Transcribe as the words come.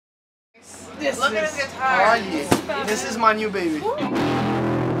Look at his guitar. This is my new baby.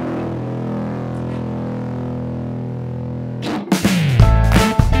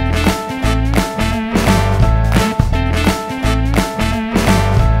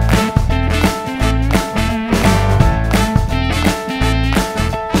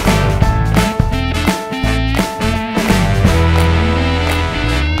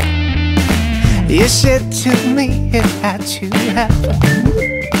 You said to me it had to happen.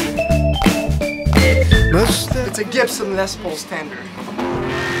 It's a Gibson Les Paul standard.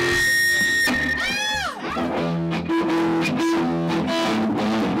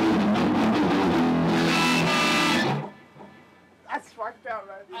 That's fucked out,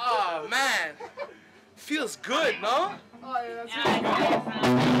 right? Oh man, feels good, no? Oh yeah, that's really good.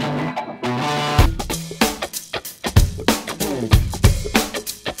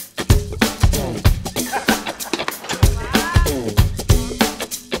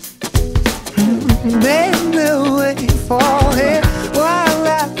 Been away for it while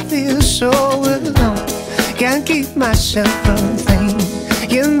I feel so alone. Can't keep myself from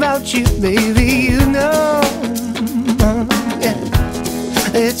thinking about you, baby. You know, yeah,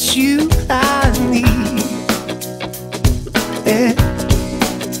 it's you I need. Yeah.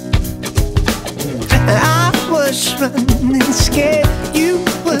 I was running scared you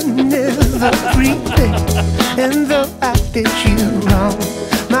would never breathe, and though I did you wrong,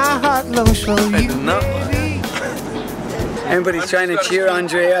 my heart longs for you. Everybody's trying to cheer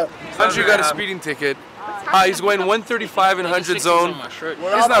Andre up. Andre got a speeding ticket. He's going 135 in 100 zone.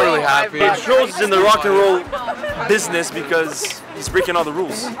 He's not really happy. It shows he's in the rock and roll business because he's breaking all the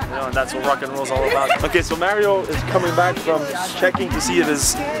rules. You know, and that's what rock and roll is all about. Okay, so Mario is coming back from checking to see if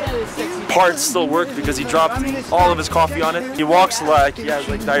his parts still work because he dropped all of his coffee on it. He walks like he has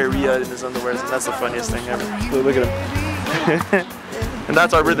like diarrhea in his underwear, and that's the funniest thing ever. Look at him. And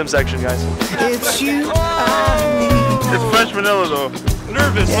that's our rhythm section, guys. It's you I need. It's fresh vanilla though.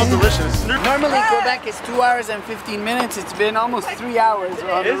 Nervous, not delicious. Normally Quebec is 2 hours and 15 minutes. It's been almost 3 hours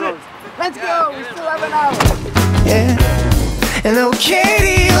on the road. Let's go, we still have an hour. Yeah. And oh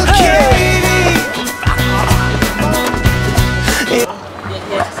Katie, oh Katie.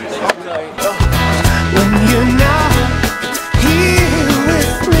 When you're not here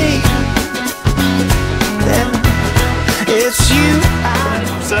with me, then it's you I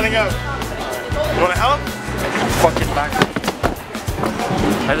Setting up. You wanna help? Fucking back.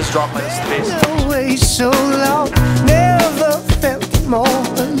 I just dropped my space. away so long, never felt more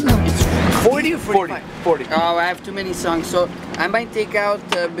alone. 40 or 45? 40. Oh, I have too many songs, so I might take out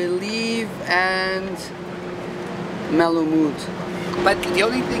Believe and Mellow Mood. But the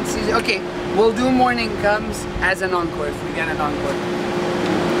only thing is, okay, we'll do Morning Comes as an encore if we get an encore.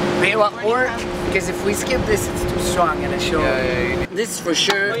 Maybe, well, or, because if we skip this, it's too strong in a show. Yeah. This for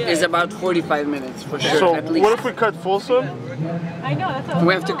sure is about 45 minutes, for sure, So at least. what if we cut Folsom? I know, that's what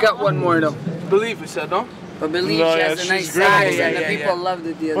We have to cut one more though. Believe we said, no? But Believe No, she yeah, has a she's nice great. size Yeah, and the yeah, people loved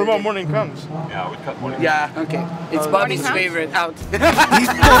it the other What about day. Morning Comes? Yeah. Okay, it's Bobby's favorite out.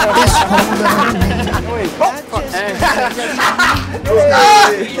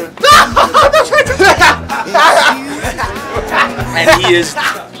 And he is.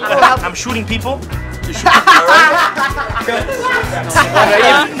 I'm shooting people. You're shooting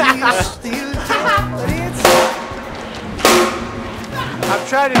I've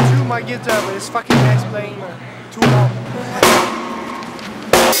tried to tune my guitar, but it's fucking next playing too long.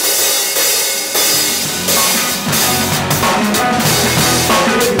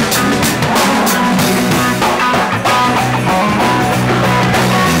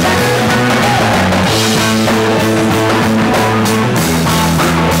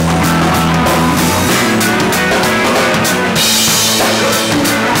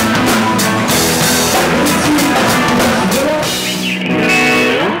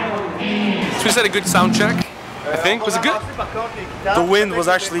 So we had a good sound check, I think. Was it good? The wind was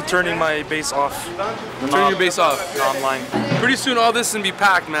actually turning my bass off. Turn your bass off. I'm lying. Pretty soon all this can be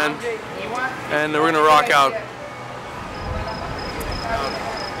packed, man. And we're gonna rock out.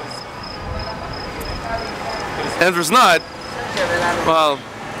 And if there's not, well,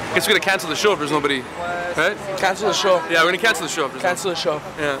 I guess we're gonna cancel the show if there's nobody, right? Cancel the show. Yeah, we're gonna cancel the show if there's Cancel the show.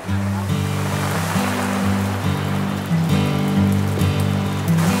 Yeah.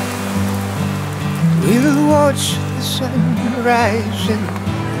 We'll watch the sun rising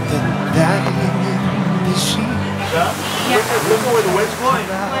and dying in the sea. Look where the wind's blowing.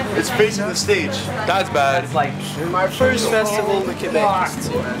 It's facing the stage. That's bad. My first festival in Quebec.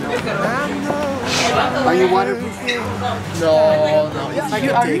 Are you waterproof? No. I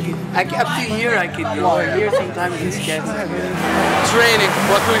can, up to here I can go. Here sometimes it's gets. It's raining.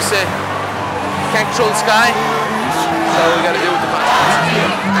 What can we say? Can't control the sky, so we gotta deal with the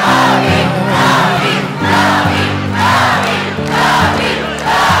consequences.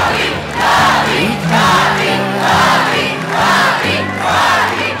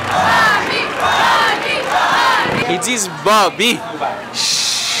 It is Bobby.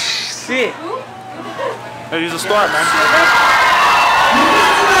 Shit. Hey, he's a star, man.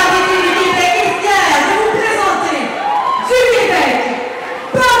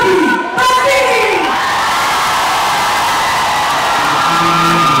 Bobby Bazini!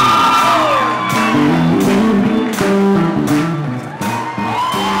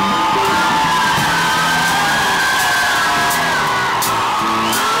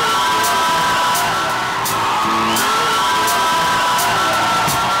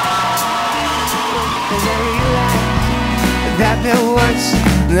 That there was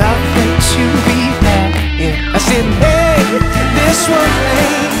nothing to be had. Yeah. I said, hey, this one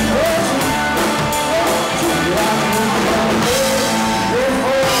thing.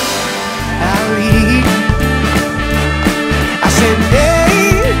 I'll leave. I said,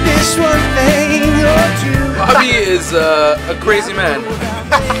 hey, this one thing or two. Bobby is a crazy man.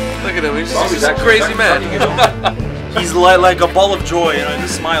 Look at him, he's just a crazy man. He's like a ball of joy, you know, he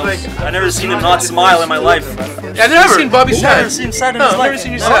smiles. I've never seen him not smile in my life. I've never seen Bobby sad. I've never seen him sad in his life. I've never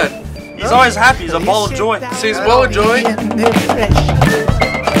seen you sad. He's always happy, he's a ball of joy. See, he's a ball of joy. He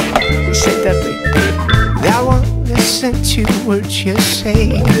said that I won't listen to what you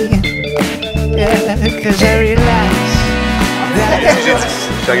say. Yeah, cause I realize that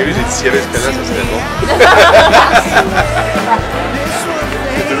J'arrive, j'ai dit s'il y avait ce canal, ça serait bon.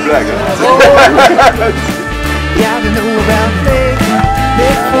 C'est une blague. yeah, I know about me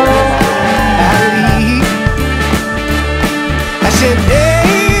before I leave. I said,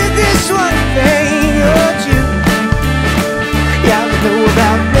 hey, this one thing or two. Yeah, I know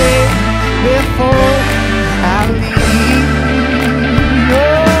about me before I leave.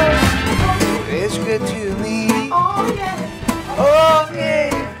 Oh, it's good to me. Oh, yeah. Oh, yeah.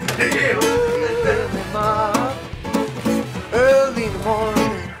 Early in the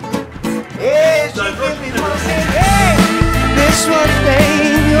morning. Yeah, she gives me one say, hey, this one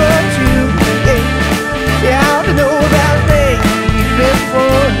thing or two. Yeah, I don't know about me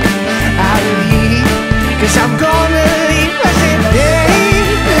before I leave. Cause I'm gonna leave. I said,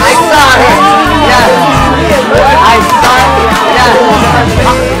 hey, I saw it. Yeah. I saw it. Yeah.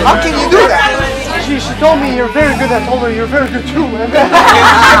 How can you do that? She told me you're very good. I told her you're very good too, man.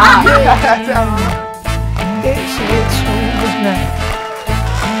 it's over now.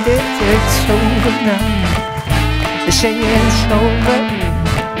 It's over now. They're saying it's over.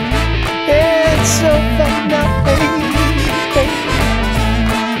 It's over now, baby.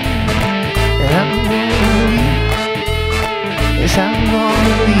 And I'm gonna leave. Yes, I'm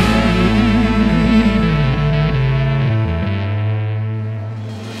gonna leave.